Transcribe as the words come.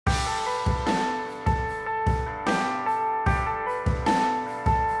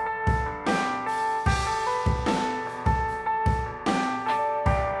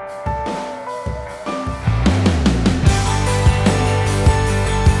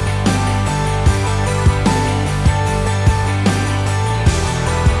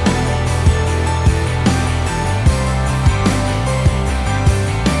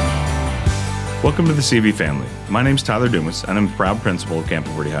Welcome to the CV family. My name is Tyler Dumas, and I'm the proud principal of Campo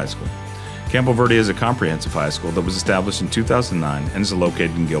Verde High School. Campo Verde is a comprehensive high school that was established in 2009 and is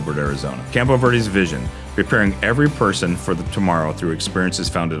located in Gilbert, Arizona. Campo Verde's vision, preparing every person for the tomorrow through experiences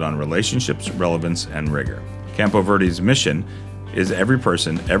founded on relationships, relevance, and rigor. Campo Verde's mission is every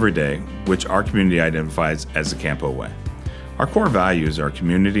person, every day, which our community identifies as the Campo Way. Our core values are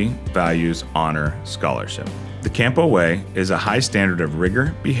community, values, honor, scholarship. The Campo Way is a high standard of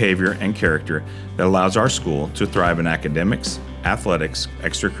rigor, behavior, and character that allows our school to thrive in academics, athletics,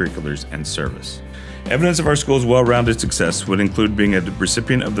 extracurriculars, and service. Evidence of our school's well-rounded success would include being a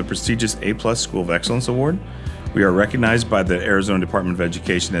recipient of the prestigious A+ School of Excellence Award. We are recognized by the Arizona Department of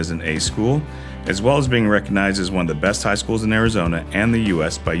Education as an A school, as well as being recognized as one of the best high schools in Arizona and the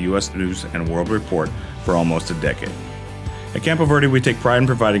U.S. by U.S. News and World Report for almost a decade. At Campo Verde, we take pride in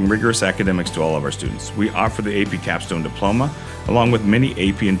providing rigorous academics to all of our students. We offer the AP Capstone Diploma, along with many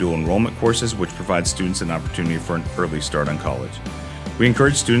AP and dual enrollment courses, which provide students an opportunity for an early start on college. We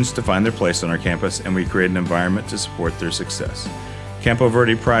encourage students to find their place on our campus, and we create an environment to support their success. Campo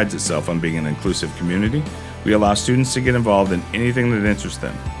Verde prides itself on being an inclusive community. We allow students to get involved in anything that interests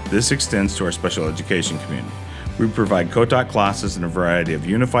them. This extends to our special education community. We provide co-taught classes and a variety of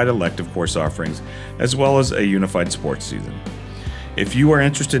unified elective course offerings, as well as a unified sports season. If you are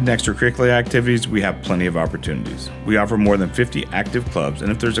interested in extracurricular activities, we have plenty of opportunities. We offer more than 50 active clubs,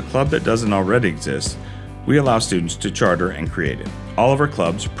 and if there's a club that doesn't already exist, we allow students to charter and create it. All of our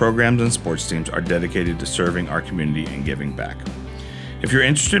clubs, programs, and sports teams are dedicated to serving our community and giving back. If you're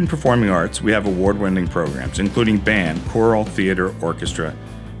interested in performing arts, we have award-winning programs, including band, choral, theater, orchestra,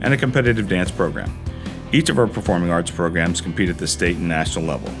 and a competitive dance program. Each of our performing arts programs compete at the state and national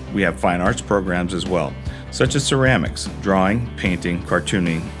level. We have fine arts programs as well, such as ceramics, drawing, painting,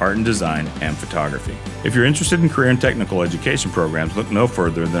 cartooning, art and design, and photography. If you're interested in career and technical education programs, look no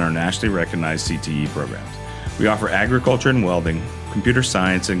further than our nationally recognized CTE programs. We offer agriculture and welding, computer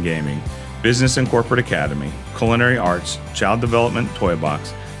science and gaming, business and corporate academy, culinary arts, child development toy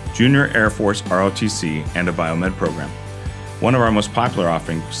box, junior Air Force ROTC, and a biomed program. One of our most popular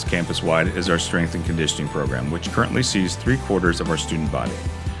offerings campus-wide is our strength and conditioning program, which currently sees 3/4 of our student body.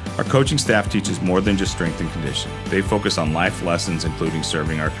 Our coaching staff teaches more than just strength and conditioning. They focus on life lessons, including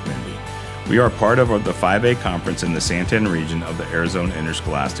serving our community. We are part of the 5A conference in the Santan region of the Arizona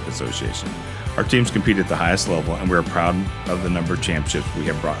Interscholastic Association. Our teams compete at the highest level, and we are proud of the number of championships we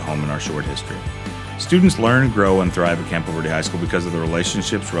have brought home in our short history. Students learn, grow, and thrive at Campo Verde High School because of the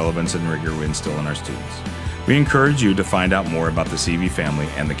relationships, relevance, and rigor we instill in our students. We encourage you to find out more about the CV family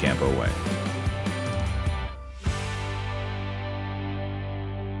and the Campo Way.